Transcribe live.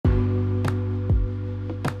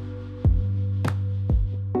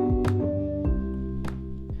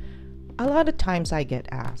lot of times I get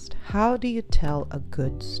asked, how do you tell a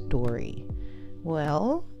good story?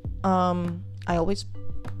 Well, I always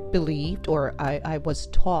believed, or I was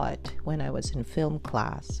taught when I was in film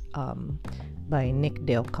class by Nick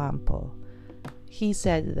Del Campo. He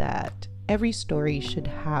said that every story should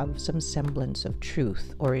have some semblance of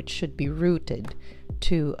truth, or it should be rooted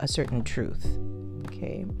to a certain truth.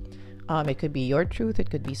 Okay. It could be your truth, it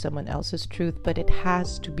could be someone else's truth, but it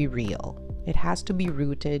has to be real. It has to be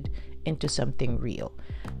rooted into something real.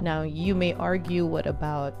 Now, you may argue, what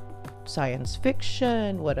about science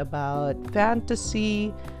fiction? What about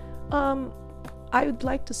fantasy? I would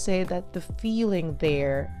like to say that the feeling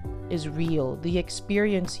there is real. The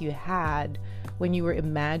experience you had when you were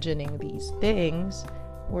imagining these things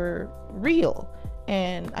were real.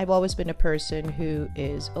 And I've always been a person who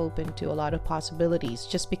is open to a lot of possibilities.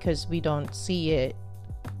 Just because we don't see it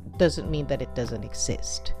doesn't mean that it doesn't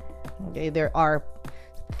exist. Okay, there are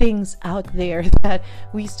things out there that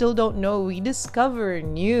we still don't know. We discover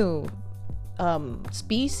new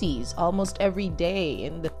species almost every day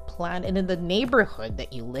in the planet and in the neighborhood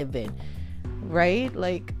that you live in, right?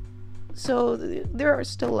 Like, so there are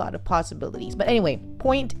still a lot of possibilities. But anyway,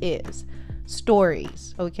 point is,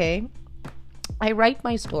 stories, okay? I write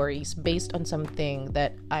my stories based on something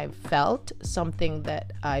that I've felt, something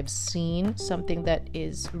that I've seen, something that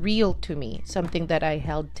is real to me, something that I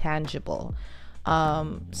held tangible.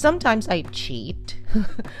 Sometimes I cheat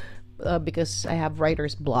because I have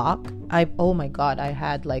writer's block. Oh my God, I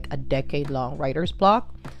had like a decade-long writer's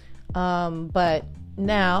block. But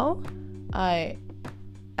now I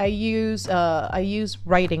use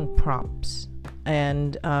writing prompts,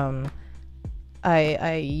 and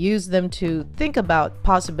I use them to think about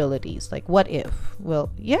possibilities, like what if? Well,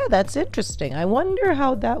 yeah, that's interesting. I wonder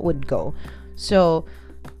how that would go. So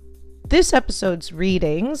this episode's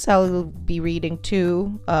readings, I'll be reading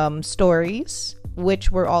 2 stories,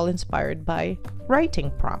 which were all inspired by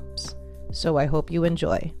writing prompts. So I hope you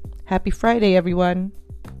enjoy. Happy Friday, everyone.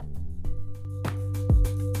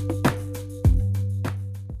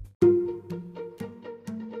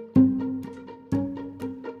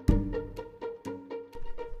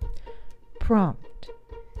 Prompt.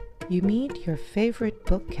 You meet your favorite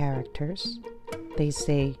book characters. They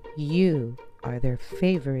say you are their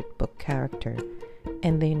favorite book character,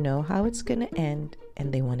 and they know how it's going to end,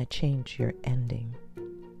 and they want to change your ending.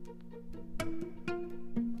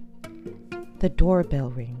 The doorbell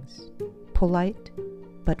rings, polite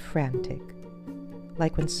but frantic,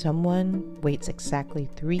 like when someone waits exactly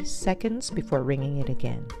 3 seconds before ringing it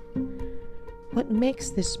again. What makes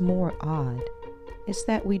this more odd is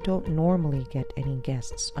that we don't normally get any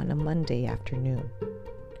guests on a Monday afternoon.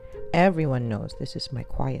 Everyone knows this is my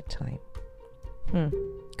quiet time.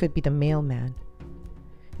 Could be the mailman.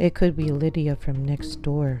 It could be Lydia from next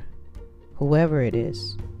door. Whoever it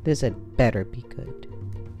is, this had better be good.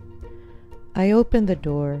 I open the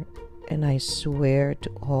door and I swear to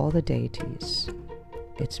all the deities,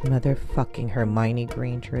 it's motherfucking Hermione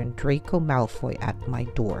Granger and Draco Malfoy at my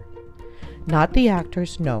door. Not the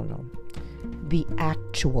actors, no. The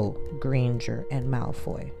actual Granger and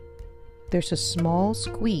Malfoy. There's a small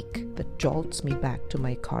squeak that jolts me back to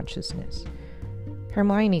my consciousness.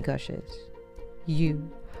 Hermione gushes, "You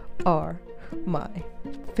are my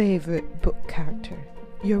favorite book character.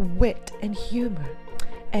 Your wit and humor."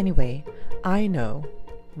 Anyway, I know,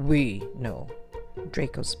 we know.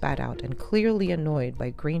 Draco spat out, and clearly annoyed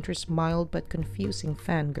by Granger's mild but confusing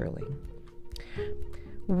fangirling.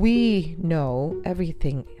 We know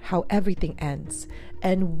how everything ends,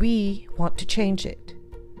 and we want to change it.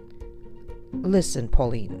 Listen,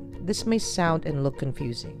 Pauline, this may sound and look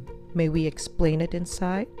confusing. May we explain it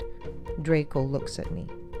inside? Draco looks at me.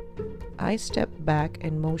 I step back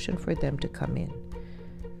and motion for them to come in,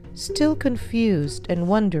 still confused and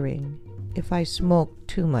wondering if I smoke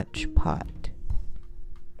too much pot.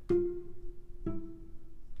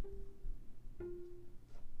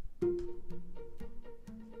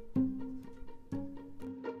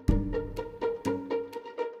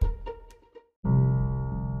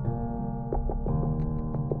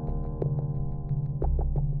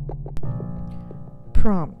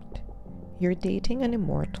 Prompt. You're dating an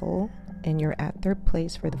immortal and you're at their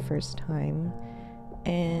place for the first time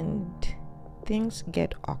and things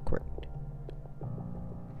get awkward.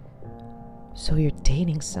 So you're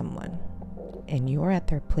dating someone and you're at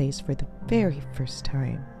their place for the very first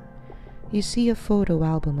time. You see a photo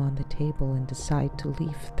album on the table and decide to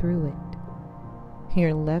leaf through it.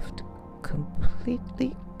 You're left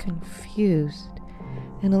completely confused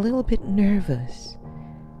and a little bit nervous.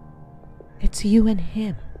 It's you and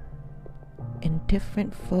him in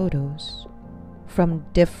different photos from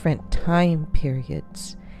different time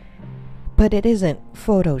periods. But it isn't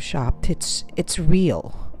photoshopped, it's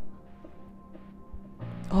real.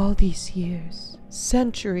 All these years,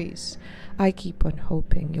 centuries, I keep on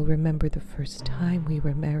hoping you'll remember the first time we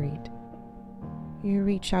were married. You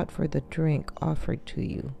reach out for the drink offered to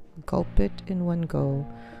you, gulp it in one go,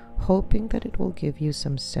 hoping that it will give you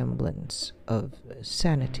some semblance of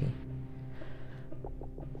sanity.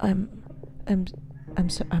 I'm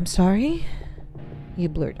sorry? You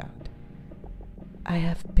blurt out. I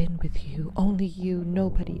have been with you, only you,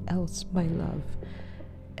 nobody else, my love.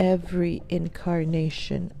 Every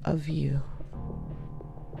incarnation of you.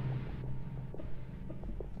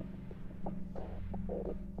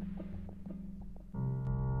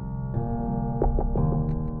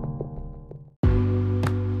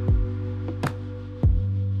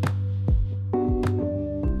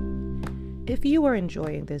 If you are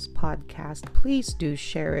enjoying this podcast, please do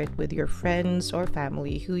share it with your friends or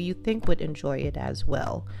family who you think would enjoy it as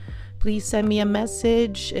well. Please send me a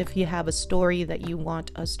message if you have a story that you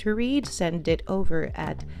want us to read. Send it over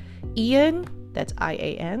at Ian, that's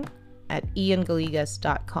IAN, at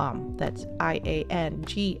iangaligas.com. That's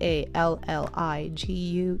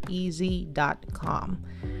IANGALLIGUEZ.com.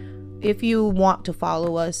 If you want to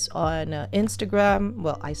follow us on Instagram,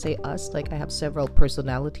 well, I say us like I have several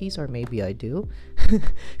personalities, or maybe I do.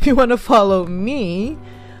 If you want to follow me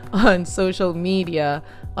on social media,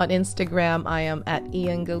 on Instagram, I am at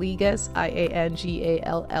Ian Galigas,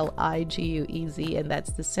 IANGALLIGUEZ, and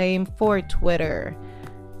that's the same for Twitter.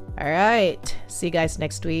 All right, see you guys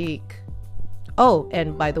next week. Oh,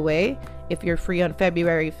 and by the way, if you're free on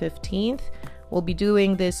February 15th, we'll be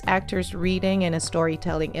doing this actors reading and a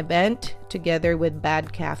storytelling event together with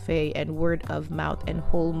Bad Cafe and Word of Mouth and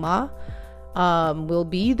Hulma. We'll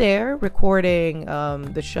be there recording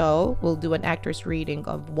the show. We'll do an actors reading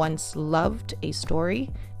of Once Loved, a Story,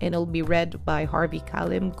 and it'll be read by Harvey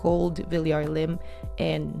Kalim, Gold Villarlim,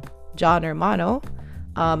 and John Hermano.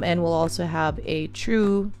 And we'll also have a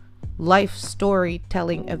true life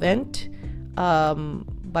storytelling event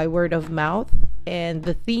by Word of Mouth, and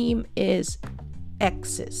the theme is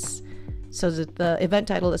exes. So the event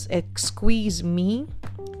title is Squeeze Me.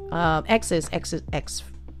 Exes, ex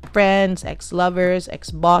friends, ex lovers,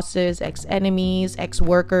 ex bosses, ex enemies, ex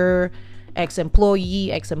worker, ex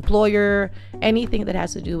employee, ex employer, anything that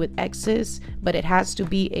has to do with exes, but it has to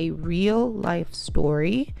be a real life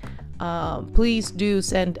story. Please do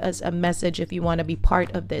send us a message if you want to be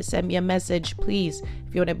part of this. Send me a message, please,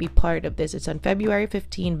 if you want to be part of this. It's on February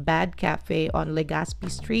 15, Bad Cafe on Legazpi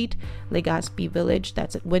Street, Legazpi Village.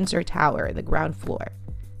 That's at Windsor Tower, the ground floor.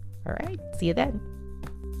 All right, see you then.